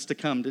resurrections to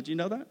come. Did you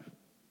know that?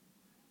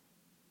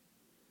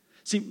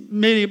 See,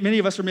 many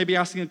of us are maybe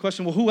asking the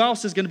question, well, who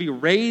else is going to be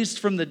raised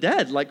from the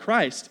dead like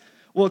Christ?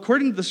 Well,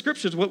 according to the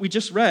scriptures, what we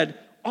just read,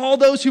 all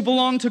those who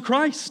belong to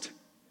Christ.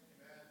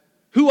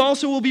 Who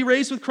also will be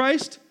raised with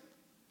Christ?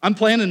 I'm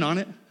planning on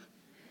it.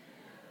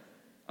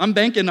 I'm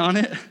banking on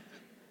it.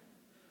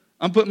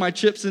 I'm putting my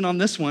chips in on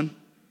this one.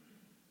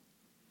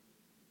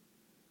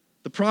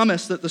 The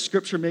promise that the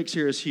scripture makes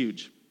here is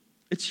huge.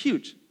 It's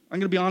huge. I'm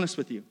going to be honest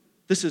with you.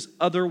 This is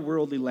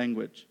otherworldly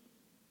language.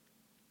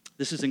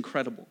 This is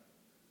incredible.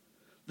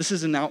 This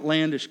is an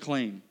outlandish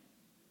claim.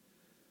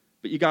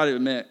 But you got to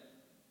admit,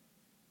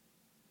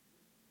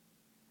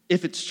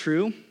 if it's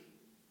true,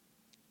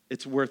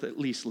 it's worth at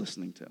least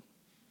listening to.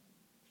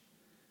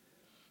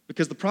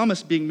 Because the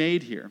promise being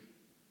made here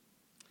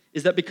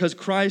is that because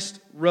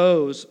Christ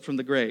rose from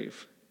the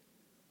grave,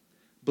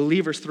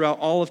 believers throughout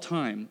all of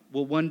time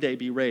will one day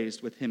be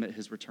raised with him at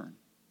his return.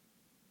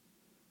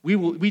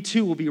 We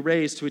too will be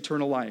raised to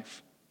eternal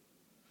life.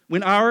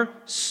 When our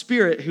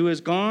spirit, who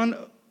has gone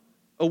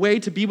away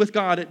to be with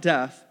God at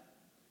death,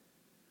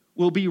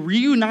 will be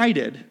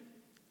reunited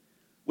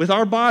with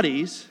our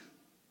bodies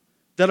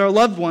that our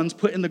loved ones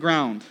put in the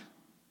ground.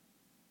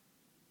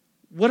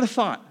 What a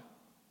thought.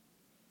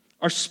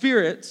 Our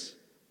spirits,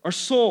 our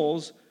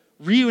souls,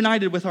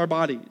 reunited with our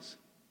bodies.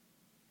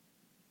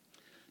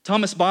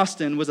 Thomas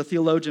Boston was a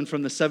theologian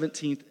from the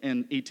 17th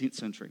and 18th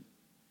century.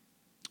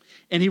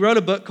 And he wrote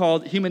a book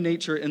called Human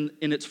Nature in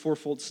its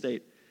Fourfold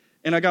State.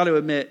 And I got to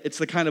admit, it's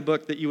the kind of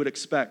book that you would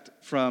expect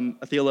from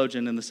a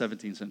theologian in the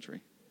 17th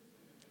century.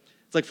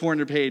 It's like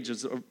 400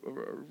 pages.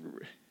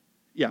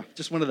 Yeah,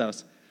 just one of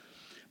those.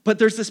 But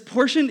there's this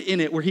portion in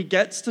it where he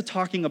gets to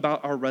talking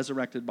about our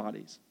resurrected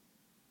bodies.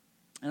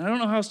 And I don't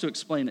know how else to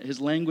explain it.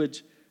 His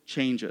language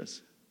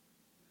changes.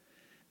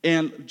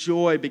 And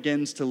joy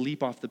begins to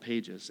leap off the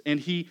pages.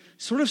 And he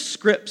sort of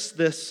scripts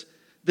this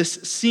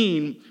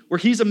scene where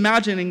he's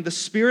imagining the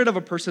spirit of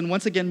a person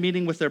once again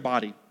meeting with their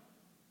body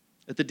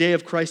at the day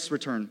of Christ's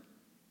return.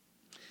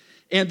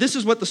 And this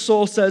is what the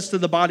soul says to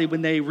the body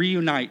when they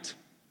reunite.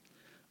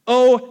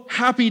 Oh,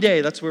 happy day.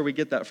 That's where we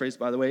get that phrase,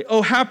 by the way.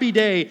 Oh, happy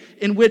day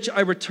in which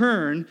I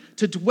return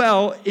to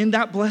dwell in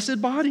that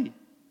blessed body.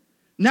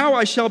 Now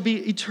I shall be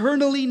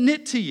eternally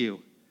knit to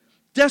you.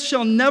 Death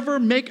shall never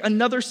make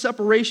another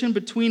separation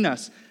between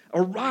us.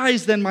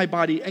 Arise then, my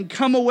body, and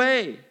come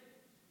away.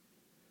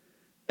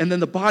 And then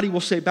the body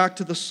will say back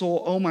to the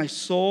soul, oh, my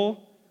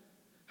soul,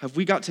 have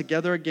we got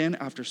together again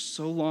after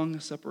so long a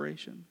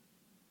separation?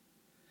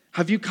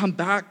 Have you come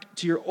back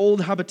to your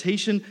old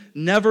habitation,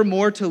 never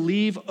more to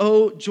leave?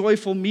 Oh,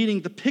 joyful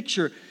meeting. The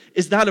picture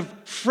is that of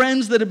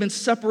friends that have been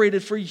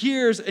separated for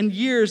years and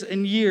years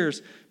and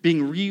years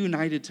being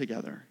reunited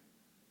together.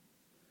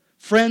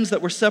 Friends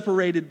that were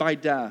separated by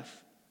death,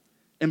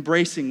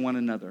 embracing one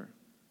another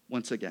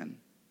once again.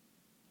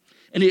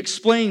 And he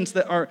explains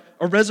that our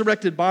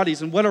resurrected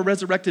bodies and what our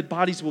resurrected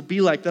bodies will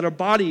be like, that our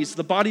bodies,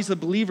 the bodies of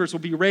believers, will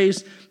be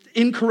raised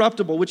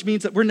incorruptible, which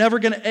means that we're never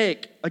going to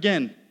ache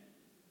again.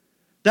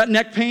 That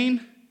neck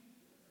pain,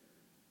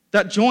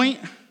 that joint,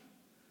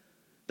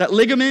 that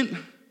ligament,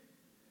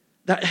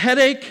 that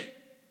headache,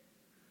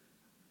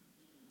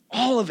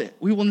 all of it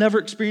we will never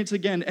experience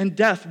again, and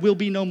death will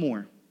be no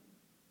more.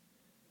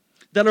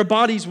 That our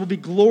bodies will be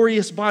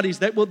glorious bodies,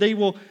 that they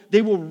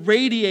will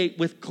radiate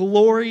with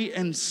glory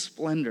and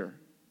splendor.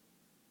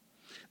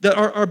 That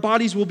our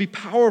bodies will be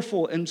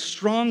powerful and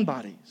strong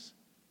bodies.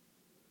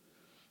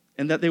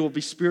 And that they will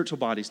be spiritual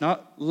bodies,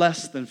 not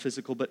less than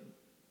physical, but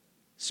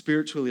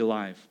spiritually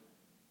alive.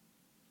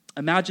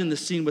 Imagine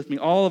this scene with me,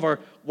 all of our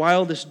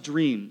wildest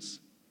dreams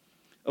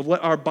of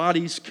what our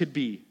bodies could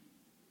be.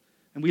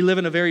 And we live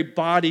in a very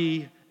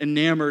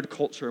body-enamored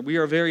culture. We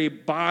are a very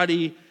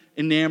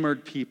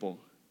body-enamored people.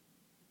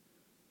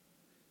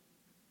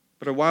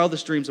 But our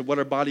wildest dreams of what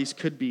our bodies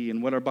could be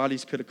and what our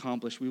bodies could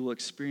accomplish, we will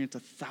experience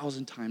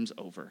 1,000 times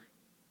over.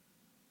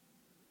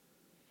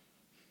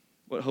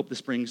 What hope this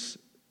brings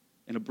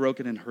in a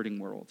broken and hurting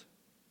world.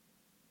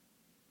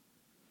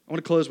 I want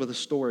to close with a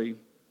story.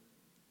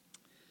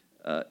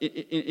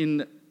 In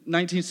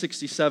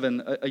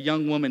 1967, a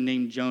young woman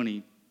named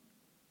Joni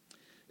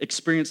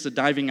experienced a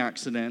diving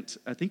accident.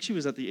 I think she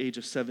was at the age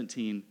of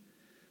 17,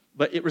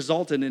 but it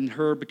resulted in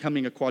her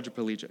becoming a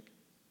quadriplegic.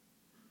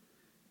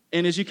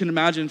 And as you can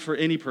imagine, for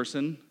any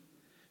person,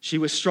 she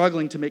was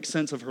struggling to make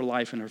sense of her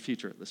life and her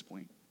future at this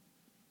point.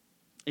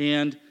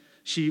 And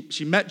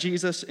she met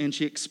Jesus, and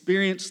she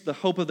experienced the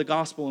hope of the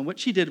gospel. And what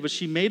she did was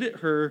she made it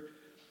her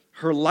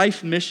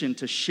life mission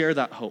to share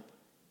that hope,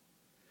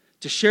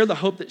 to share the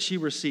hope that she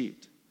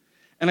received.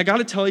 And I got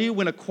to tell you,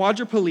 when a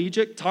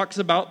quadriplegic talks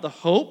about the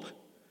hope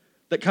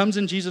that comes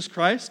in Jesus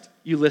Christ,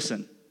 you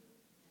listen.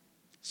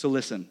 So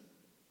listen.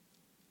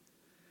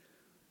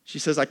 She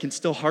says, I can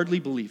still hardly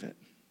believe it.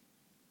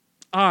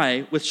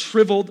 I, with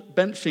shriveled,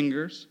 bent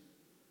fingers,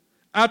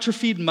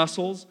 atrophied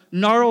muscles,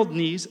 gnarled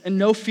knees, and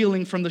no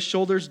feeling from the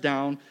shoulders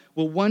down,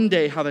 will one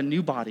day have a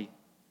new body,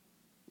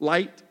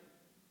 light,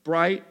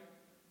 bright,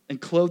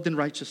 and clothed in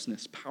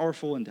righteousness,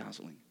 powerful and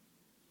dazzling.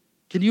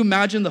 Can you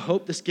imagine the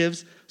hope this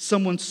gives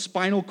someone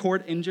spinal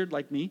cord injured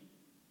like me?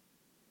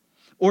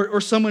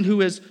 Or someone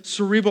who is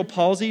cerebral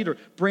palsied or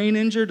brain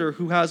injured or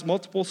who has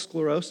multiple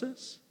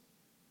sclerosis?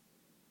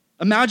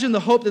 Imagine the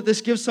hope that this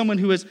gives someone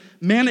who is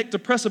manic,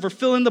 depressive, or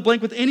fill in the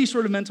blank with any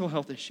sort of mental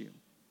health issue.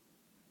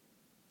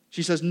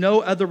 She says, no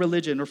other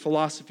religion or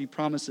philosophy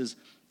promises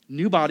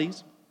new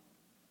bodies,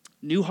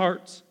 new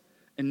hearts,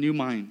 and new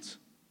minds.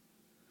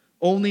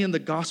 Only in the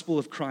gospel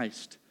of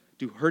Christ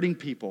do hurting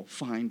people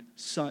find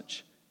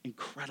such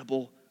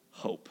incredible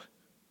hope.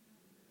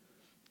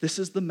 This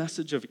is the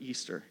message of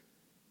Easter,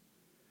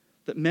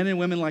 that men and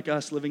women like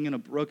us living in a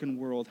broken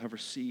world have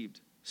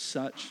received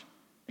such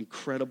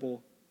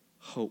incredible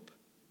hope.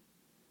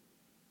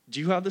 Do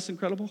you have this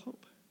incredible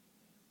hope?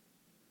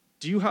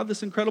 Do you have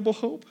this incredible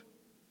hope?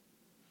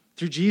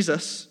 Through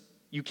Jesus,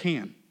 you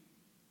can.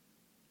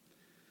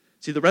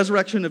 See, the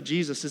resurrection of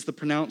Jesus is the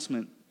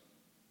pronouncement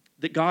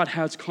that God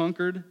has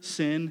conquered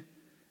sin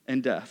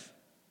and death,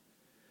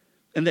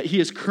 and that he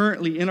is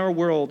currently in our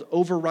world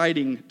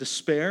overriding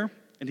despair,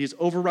 and he is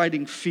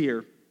overriding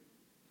fear,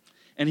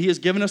 and he has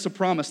given us a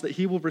promise that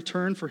he will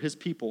return for his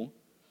people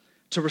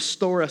to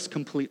restore us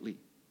completely.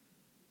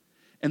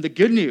 And the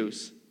good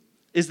news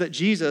is that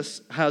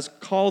Jesus has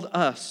called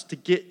us to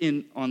get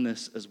in on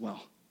this as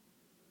well.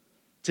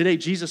 Today,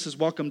 Jesus has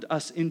welcomed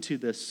us into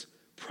this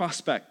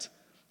prospect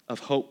of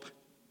hope.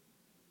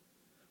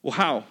 Well,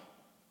 how?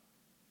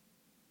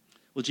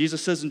 Well,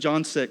 Jesus says in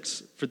John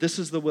 6, "For this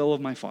is the will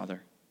of my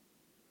Father,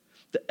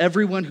 that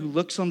everyone who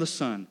looks on the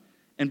Son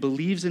and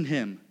believes in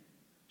him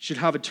should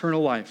have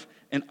eternal life,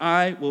 and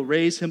I will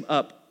raise him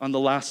up on the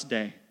last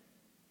day."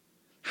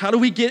 How do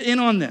we get in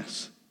on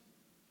this?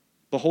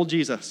 Behold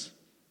Jesus.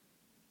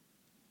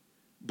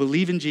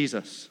 Believe in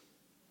Jesus.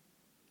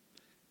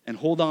 And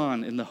hold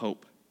on in the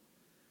hope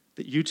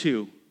that you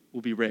too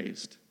will be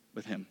raised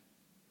with him.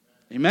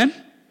 Amen?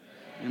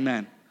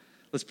 Amen.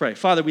 Let's pray.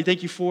 Father, we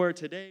thank you for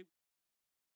today.